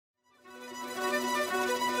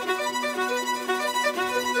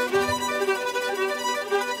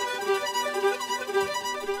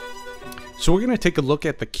So we're going to take a look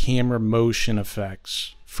at the camera motion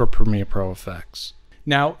effects for Premiere Pro Effects.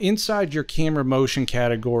 Now, inside your camera motion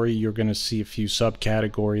category, you're going to see a few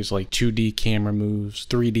subcategories like 2D camera moves,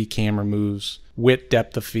 3D camera moves, with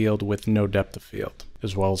depth of field, with no depth of field,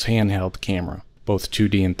 as well as handheld camera, both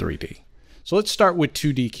 2D and 3D. So let's start with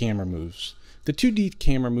 2D camera moves. The 2D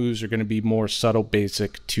camera moves are going to be more subtle,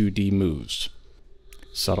 basic 2D moves.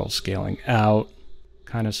 Subtle scaling out,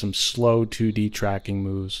 kind of some slow 2D tracking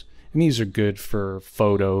moves. And these are good for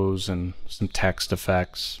photos and some text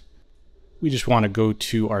effects. We just want to go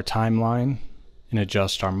to our timeline and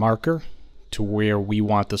adjust our marker to where we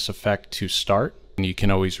want this effect to start. And you can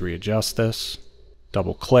always readjust this.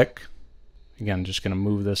 Double click. Again, I'm just going to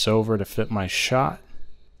move this over to fit my shot.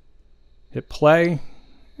 Hit play.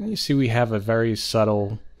 And you see we have a very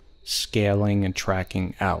subtle scaling and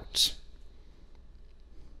tracking out.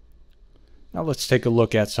 Now let's take a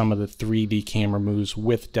look at some of the 3D camera moves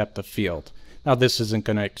with depth of field. Now this isn't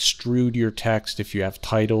going to extrude your text if you have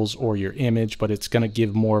titles or your image, but it's going to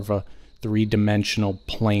give more of a three-dimensional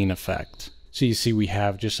plane effect. So you see we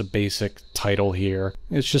have just a basic title here.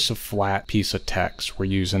 It's just a flat piece of text we're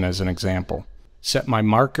using as an example. Set my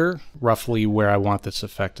marker roughly where I want this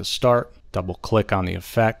effect to start. Double click on the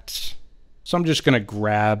effect. So I'm just going to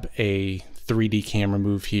grab a 3D camera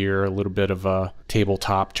move here, a little bit of a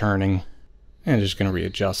tabletop turning. And just going to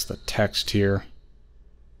readjust the text here.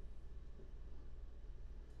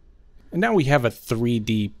 And now we have a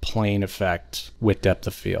 3D plane effect with depth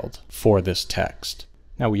of field for this text.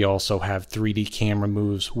 Now we also have 3D camera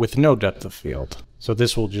moves with no depth of field. So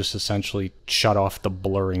this will just essentially shut off the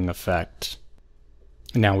blurring effect.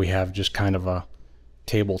 And now we have just kind of a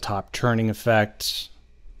tabletop turning effect,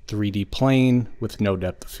 3D plane with no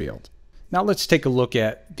depth of field. Now let's take a look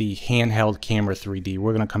at the handheld camera 3D.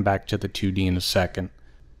 We're going to come back to the 2D in a second.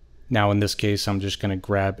 Now in this case, I'm just going to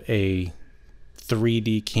grab a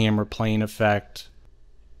 3D camera plane effect.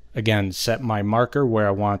 Again, set my marker where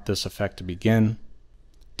I want this effect to begin.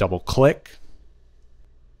 Double click.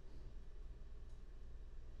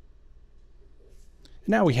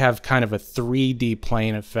 Now we have kind of a 3D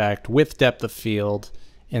plane effect with depth of field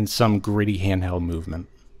and some gritty handheld movement.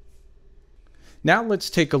 Now let's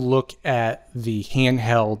take a look at the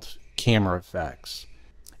handheld camera effects.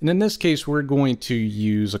 And in this case, we're going to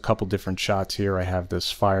use a couple different shots here. I have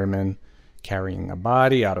this fireman carrying a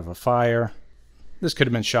body out of a fire. This could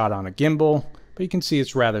have been shot on a gimbal, but you can see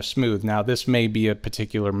it's rather smooth. Now this may be a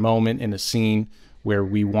particular moment in a scene where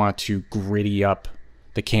we want to gritty up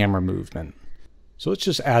the camera movement. So let's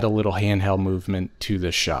just add a little handheld movement to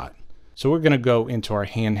this shot. So we're going to go into our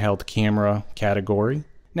handheld camera category.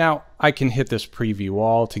 Now, I can hit this preview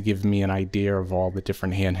all to give me an idea of all the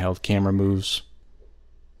different handheld camera moves.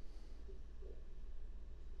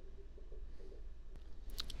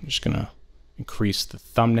 I'm just going to increase the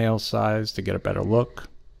thumbnail size to get a better look.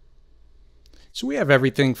 So we have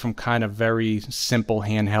everything from kind of very simple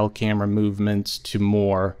handheld camera movements to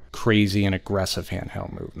more crazy and aggressive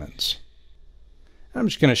handheld movements. I'm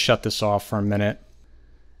just going to shut this off for a minute.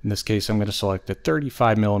 In this case, I'm going to select the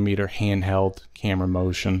 35mm handheld camera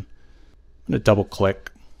motion. I'm going to double click.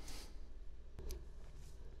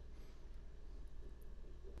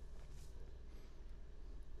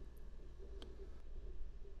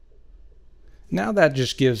 Now that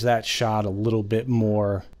just gives that shot a little bit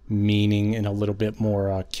more meaning and a little bit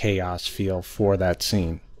more chaos feel for that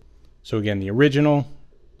scene. So again, the original,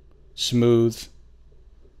 smooth.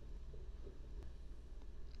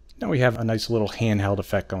 Now we have a nice little handheld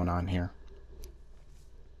effect going on here.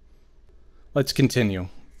 Let's continue.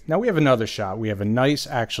 Now we have another shot. We have a nice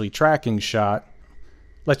actually tracking shot.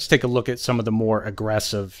 Let's take a look at some of the more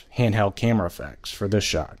aggressive handheld camera effects for this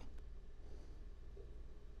shot.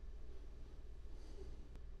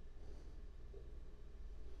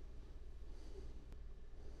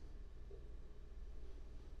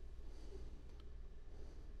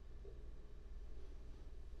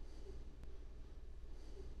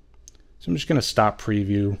 So I'm just going to stop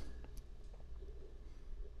preview,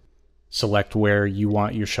 select where you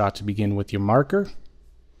want your shot to begin with your marker.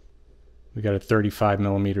 We got a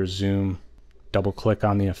 35mm zoom, double click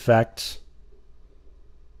on the effect.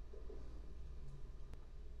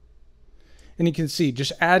 And you can see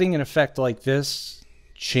just adding an effect like this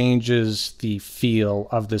changes the feel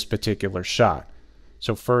of this particular shot.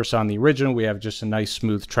 So first on the original, we have just a nice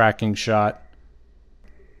smooth tracking shot.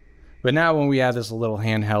 But now when we add this little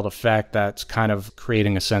handheld effect, that's kind of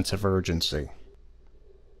creating a sense of urgency.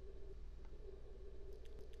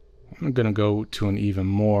 I'm going to go to an even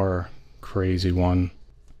more crazy one.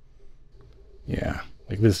 Yeah,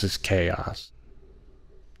 like this is chaos.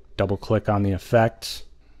 Double click on the effect.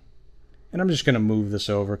 And I'm just going to move this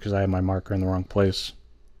over because I have my marker in the wrong place.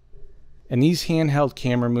 And these handheld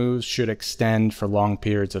camera moves should extend for long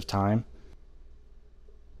periods of time.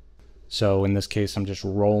 So in this case, I'm just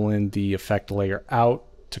rolling the effect layer out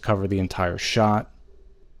to cover the entire shot.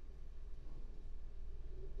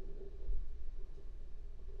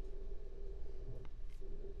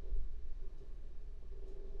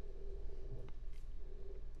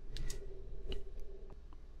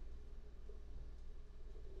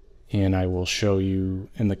 And I will show you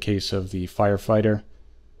in the case of the firefighter.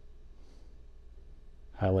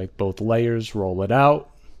 Highlight both layers, roll it out.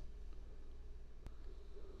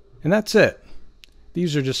 And that's it.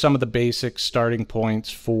 These are just some of the basic starting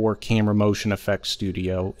points for Camera Motion FX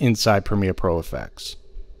Studio inside Premiere Pro FX.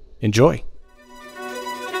 Enjoy!